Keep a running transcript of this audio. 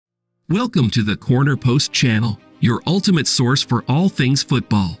Welcome to the Corner Post channel, your ultimate source for all things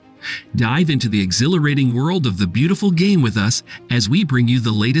football. Dive into the exhilarating world of the beautiful game with us as we bring you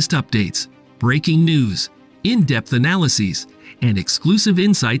the latest updates, breaking news, in-depth analyses, and exclusive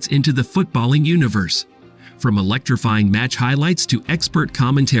insights into the footballing universe. From electrifying match highlights to expert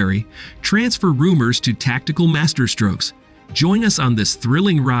commentary, transfer rumors to tactical masterstrokes, join us on this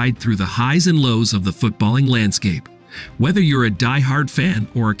thrilling ride through the highs and lows of the footballing landscape. Whether you're a die-hard fan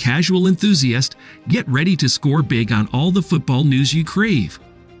or a casual enthusiast, get ready to score big on all the football news you crave.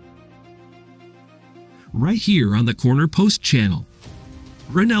 Right here on the Corner Post channel.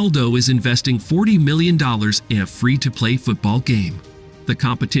 Ronaldo is investing $40 million in a free-to-play football game. The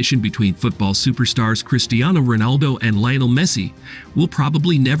competition between football superstars Cristiano Ronaldo and Lionel Messi will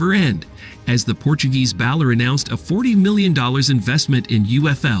probably never end, as the Portuguese baller announced a $40 million investment in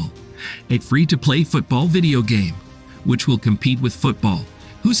UFL, a free-to-play football video game, which will compete with football,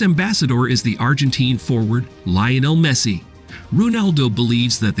 whose ambassador is the Argentine forward Lionel Messi. Ronaldo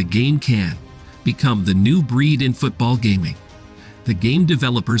believes that the game can become the new breed in football gaming. The game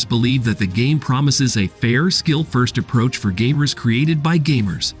developers believe that the game promises a fair, skill-first approach for gamers created by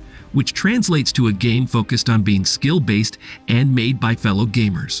gamers, which translates to a game focused on being skill-based and made by fellow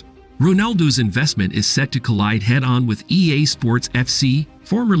gamers. Ronaldo's investment is set to collide head-on with EA Sports FC,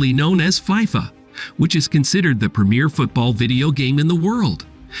 formerly known as FIFA, which is considered the premier football video game in the world.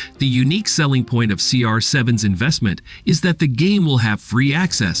 The unique selling point of CR7's investment is that the game will have free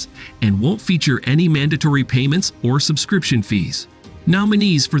access and won't feature any mandatory payments or subscription fees.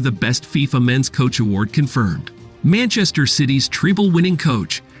 Nominees for the Best FIFA Men's Coach Award confirmed. Manchester City's treble-winning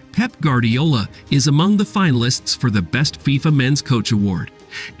coach, Pep Guardiola, is among the finalists for the Best FIFA Men's Coach Award.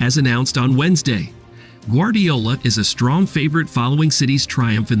 As announced on Wednesday, Guardiola is a strong favorite following City's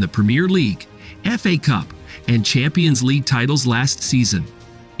triumph in the Premier League, FA Cup, and Champions League titles last season.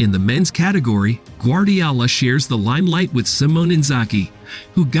 In the men's category, Guardiola shares the limelight with Simone Inzaghi,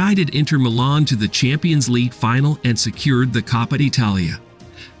 who guided Inter Milan to the Champions League final and secured the Coppa Italia.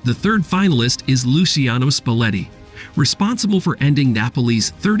 The third finalist is Luciano Spalletti, responsible for ending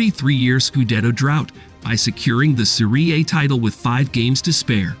Napoli's 33-year Scudetto drought by securing the Serie A title with 5 games to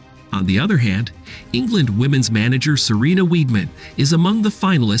spare. On the other hand, England women's manager Sarina Wiegman is among the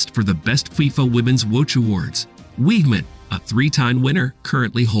finalists for the Best FIFA Women's Watch Awards. Wiegman, a 3-time winner,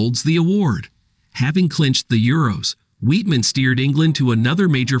 currently holds the award. Having clinched the Euros, Wiegman steered England to another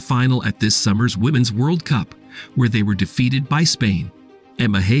major final at this summer's Women's World Cup, where they were defeated by Spain.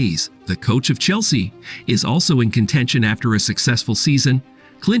 Emma Hayes, the coach of Chelsea, is also in contention after a successful season,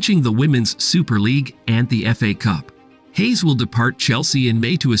 clinching the Women's Super League and the FA Cup. Hayes will depart Chelsea in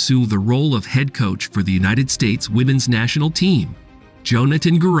May to assume the role of head coach for the United States women's national team.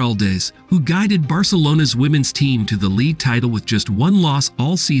 Jonathan Giraldes, who guided Barcelona's women's team to the league title with just 1 loss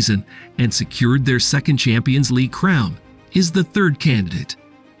all season and secured their second Champions League crown, is the third candidate.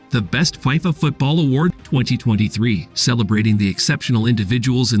 The Best FIFA Football Award 2023, celebrating the exceptional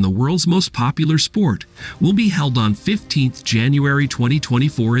individuals in the world's most popular sport, will be held on 15th January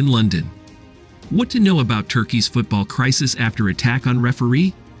 2024 in London. What to know about Turkey's football crisis after attack on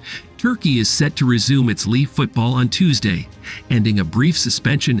referee? Turkey is set to resume its league football on Tuesday, ending a brief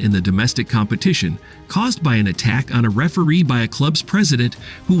suspension in the domestic competition caused by an attack on a referee by a club's president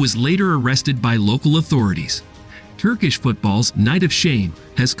who was later arrested by local authorities. Turkish football's night of shame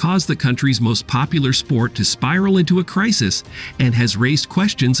has caused the country's most popular sport to spiral into a crisis and has raised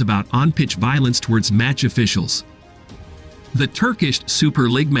questions about on-pitch violence towards match officials. The Turkish Super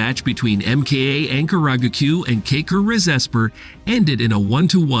League match between MKA Ankaragücü and Çaykur Rizespor ended in a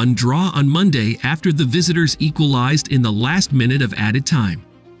 1-1 draw on Monday after the visitors equalized in the last minute of added time.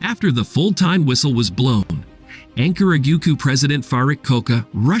 After the full-time whistle was blown, Ankaragücü president Faruk Koca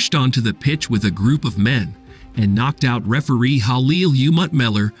rushed onto the pitch with a group of men and knocked out referee Halil Umut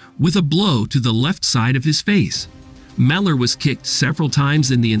Meler with a blow to the left side of his face. Meler was kicked several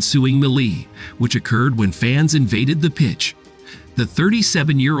times in the ensuing melee, which occurred when fans invaded the pitch. The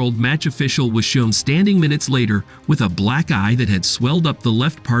 37-year-old match official was shown standing minutes later with a black eye that had swelled up the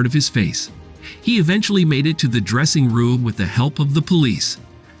left part of his face. He eventually made it to the dressing room with the help of the police.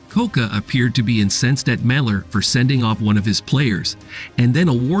 Koca appeared to be incensed at Meler for sending off one of his players, and then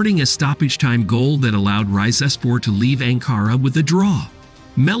awarding a stoppage-time goal that allowed Rizespor to leave Ankara with a draw.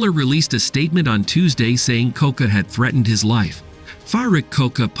 Meler released a statement on Tuesday saying Koca had threatened his life. Faruk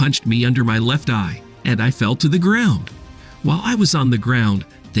Koca punched me under my left eye, and I fell to the ground. While I was on the ground,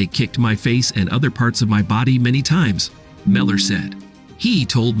 they kicked my face and other parts of my body many times, Meler said. He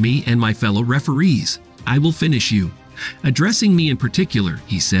told me and my fellow referees, "I will finish you." Addressing me in particular,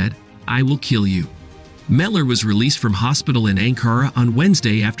 he said, "I will kill you." Meller was released from hospital in Ankara on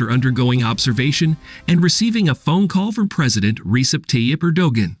Wednesday after undergoing observation and receiving a phone call from President Recep Tayyip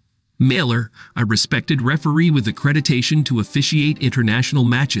Erdogan. Meller, a respected referee with accreditation to officiate international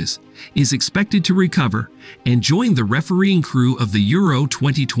matches, is expected to recover and join the refereeing crew of the Euro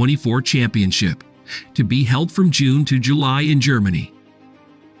 2024 Championship, to be held from June to July in Germany.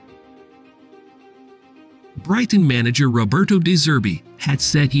 Brighton manager Roberto De Zerbi had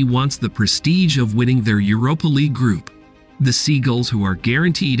said he wants the prestige of winning their Europa League group. The Seagulls, who are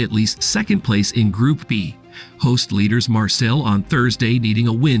guaranteed at least second place in Group B, host leaders Marseille on Thursday, needing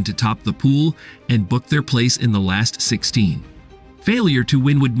a win to top the pool and book their place in the last 16. Failure to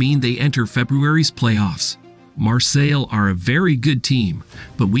win would mean they enter February's playoffs. Marseille are a very good team,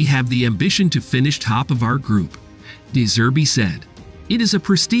 but we have the ambition to finish top of our group, De Zerbi said. It is a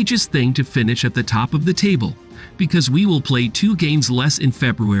prestigious thing to finish at the top of the table, because we will play 2 games less in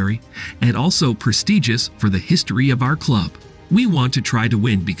February, and also prestigious for the history of our club. We want to try to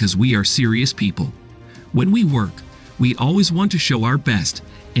win because we are serious people. When we work, we always want to show our best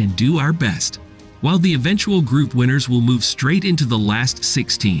and do our best. While the eventual group winners will move straight into the last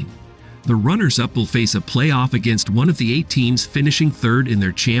 16, the runners-up will face a playoff against one of the 8 teams finishing third in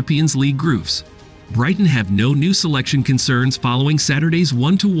their Champions League groups. Brighton have no new selection concerns following Saturday's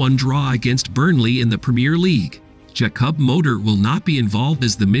 1-1 draw against Burnley in the Premier League. Jakob Moder will not be involved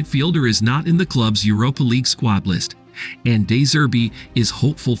as the midfielder is not in the club's Europa League squad list, and De Zerbi is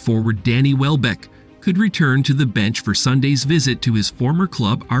hopeful forward Danny Welbeck could return to the bench for Sunday's visit to his former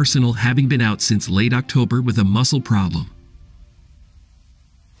club Arsenal, having been out since late October with a muscle problem.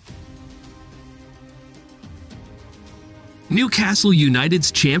 Newcastle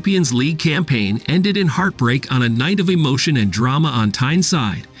United's Champions League campaign ended in heartbreak on a night of emotion and drama on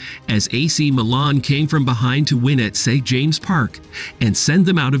Tyneside, as AC Milan came from behind to win at St James Park and send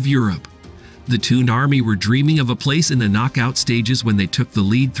them out of Europe. The Toon Army were dreaming of a place in the knockout stages when they took the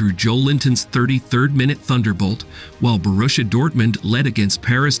lead through Joe Linton's 33rd-minute thunderbolt, while Borussia Dortmund led against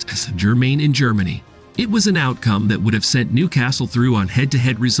Paris Saint-Germain in Germany. It was an outcome that would have sent Newcastle through on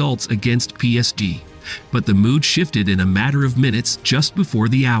head-to-head results against PSG, but the mood shifted in a matter of minutes just before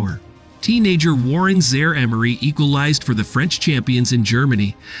the hour. Teenager Warren Zaire-Emery equalized for the French champions in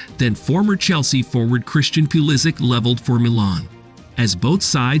Germany, then former Chelsea forward Christian Pulisic leveled for Milan. As both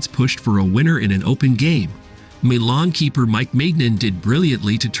sides pushed for a winner in an open game, Milan keeper Mike Maignan did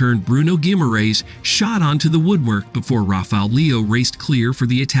brilliantly to turn Bruno Guimaraes' shot onto the woodwork before Rafael Leo raced clear for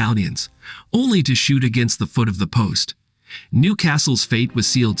the Italians, only to shoot against the foot of the post. Newcastle's fate was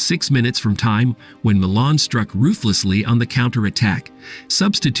sealed 6 minutes from time when Milan struck ruthlessly on the counter-attack.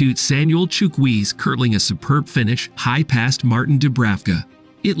 Substitute Samuel Chukwueze curling a superb finish high past Martin Dubravka.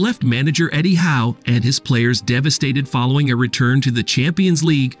 It left manager Eddie Howe and his players devastated following a return to the Champions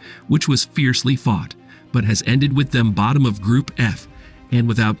League, which was fiercely fought, but has ended with them bottom of Group F, and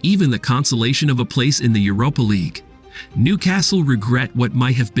without even the consolation of a place in the Europa League. Newcastle regret what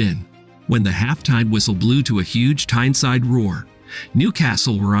might have been. When the halftime whistle blew to a huge Tyneside roar,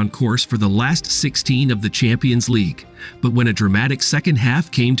 Newcastle were on course for the last 16 of the Champions League, but when a dramatic second half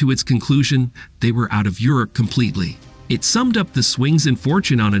came to its conclusion, they were out of Europe completely. It summed up the swings in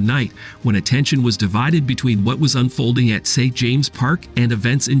fortune on a night when attention was divided between what was unfolding at St. James Park and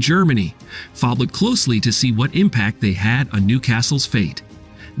events in Germany, followed closely to see what impact they had on Newcastle's fate.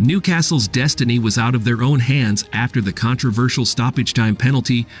 Newcastle's destiny was out of their own hands after the controversial stoppage time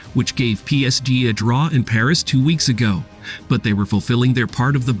penalty, which gave PSG a draw in Paris 2 weeks ago, but they were fulfilling their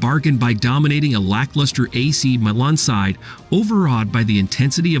part of the bargain by dominating a lackluster AC Milan side, overawed by the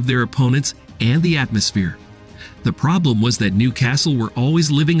intensity of their opponents and the atmosphere. The problem was that Newcastle were always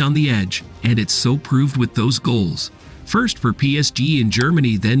living on the edge, and it so proved with those goals. First for PSG in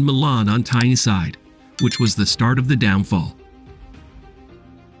Germany, then Milan on Tyneside, which was the start of the downfall.